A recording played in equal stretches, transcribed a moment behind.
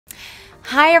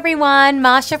Hi everyone,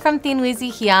 Marsha from Thin Lizzy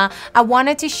here. I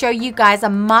wanted to show you guys a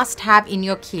must-have in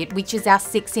your kit, which is our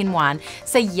 6-in-1.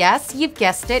 So yes, you've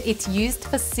guessed it, it's used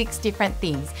for 6 different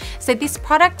things. So this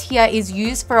product here is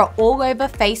used for an all-over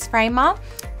face framer,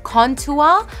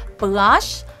 contour,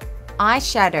 blush,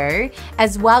 eyeshadow,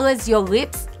 as well as your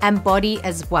lips and body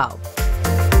as well.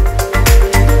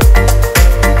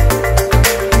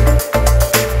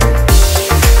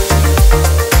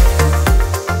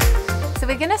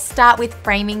 We're gonna start with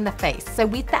framing the face. So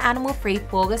with the animal-free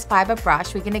flawless fiber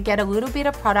brush, we're gonna get a little bit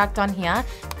of product on here,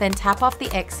 then tap off the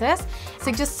excess.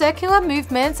 So just circular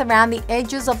movements around the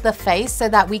edges of the face so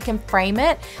that we can frame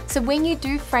it. So when you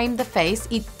do frame the face,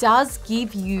 it does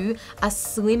give you a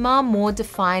slimmer, more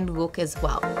defined look as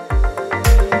well.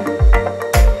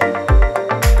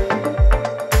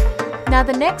 Now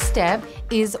the next step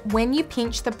is when you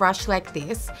pinch the brush like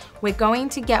this, we're going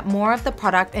to get more of the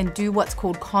product and do what's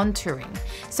called contouring.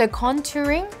 So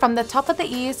contouring from the top of the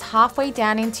ears halfway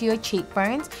down into your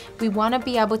cheekbones, we want to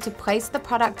be able to place the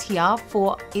product here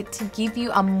for it to give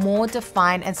you a more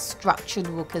defined and structured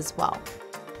look as well.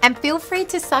 And feel free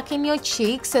to suck in your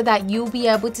cheeks so that you'll be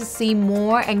able to see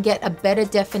more and get a better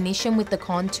definition with the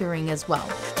contouring as well.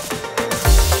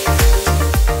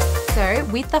 So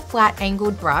with the flat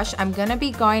angled brush, I'm gonna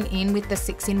be going in with the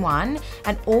 6-in-1,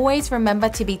 and always remember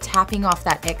to be tapping off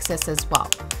that excess as well,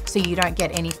 so you don't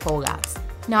get any fallouts.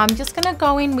 Now I'm just gonna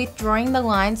go in with drawing the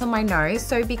lines on my nose.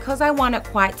 So because I want it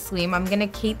quite slim, I'm gonna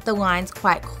keep the lines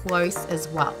quite close as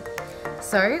well.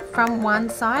 So from one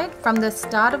side, from the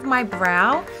start of my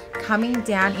brow, coming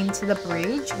down into the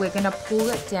bridge, we're gonna pull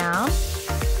it down.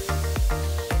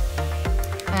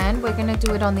 And we're gonna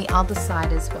do it on the other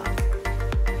side as well.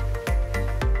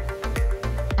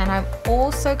 And I'm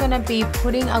also gonna be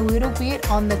putting a little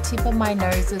bit on the tip of my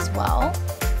nose as well.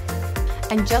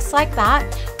 And just like that,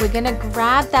 we're gonna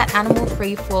grab that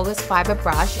animal-free flawless fiber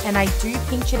brush, and I do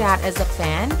pinch it out as a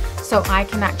fan so I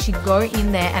can actually go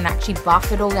in there and actually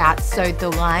buff it all out so the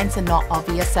lines are not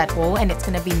obvious at all, and it's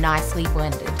gonna be nicely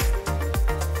blended.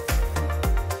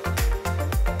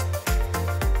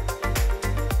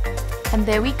 And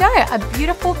there we go, a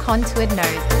beautiful contoured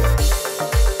nose.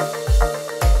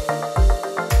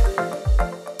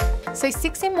 So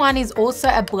 6-in-1 is also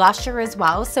a blusher as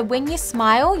well. So when you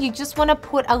smile, you just want to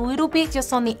put a little bit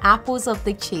just on the apples of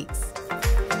the cheeks.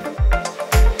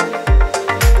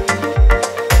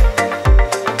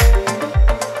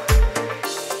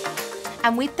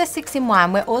 And with the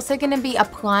 6-in-1, we're also going to be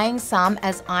applying some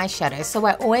as eyeshadow. So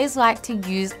I always like to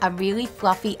use a really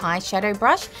fluffy eyeshadow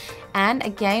brush. And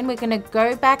again, we're going to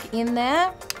go back in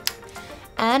there.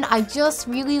 And I just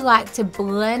really like to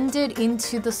blend it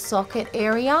into the socket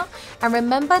area. And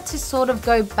remember to sort of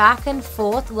go back and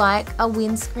forth like a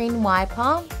windscreen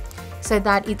wiper so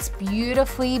that it's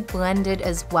beautifully blended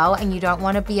as well, and you don't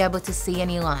want to be able to see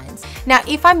any lines. Now,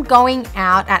 if I'm going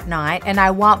out at night and I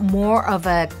want more of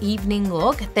an evening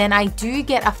look, then I do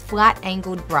get a flat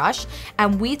angled brush.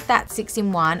 And with that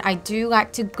 6-in-1, I do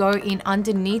like to go in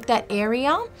underneath that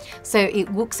area so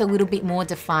it looks a little bit more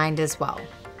defined as well.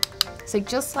 So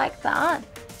just like that,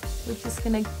 we're just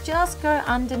gonna just go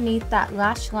underneath that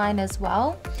lash line as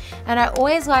well. And I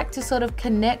always like to sort of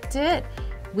connect it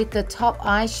with the top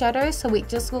eyeshadow so it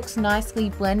just looks nicely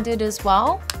blended as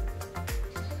well.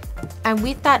 And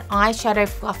with that eyeshadow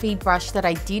fluffy brush that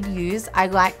I did use, I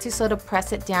like to sort of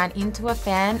press it down into a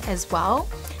fan as well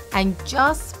and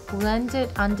just blend it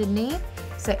underneath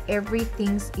so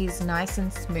everything is nice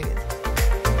and smooth.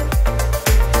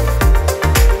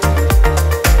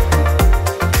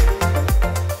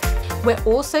 We're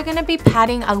also going to be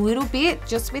patting a little bit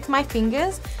just with my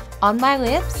fingers on my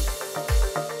lips.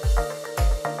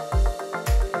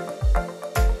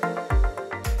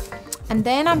 And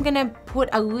then I'm going to put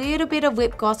a little bit of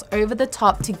lip gloss over the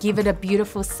top to give it a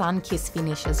beautiful sun-kissed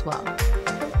finish as well.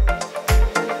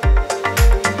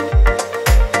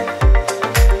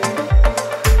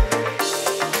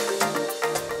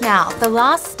 Now, the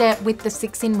last step with the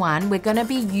 6-in-1, we're going to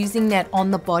be using that on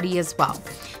the body as well.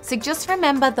 So just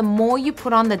remember, the more you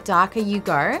put on, the darker you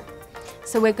go.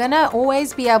 So we're going to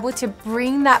always be able to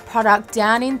bring that product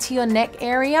down into your neck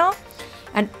area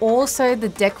and also the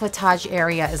décolletage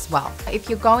area as well. If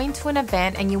you're going to an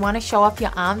event and you want to show off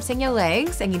your arms and your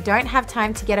legs and you don't have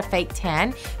time to get a fake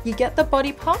tan, you get the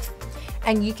body puff.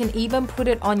 And you can even put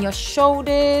it on your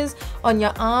shoulders, on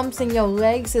your arms and your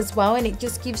legs as well, and it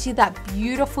just gives you that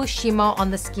beautiful shimmer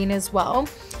on the skin as well.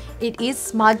 It is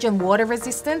smudge and water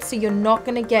resistant, so you're not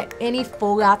going to get any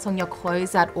fallouts on your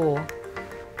clothes at all.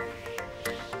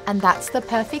 And that's the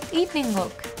perfect evening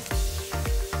look.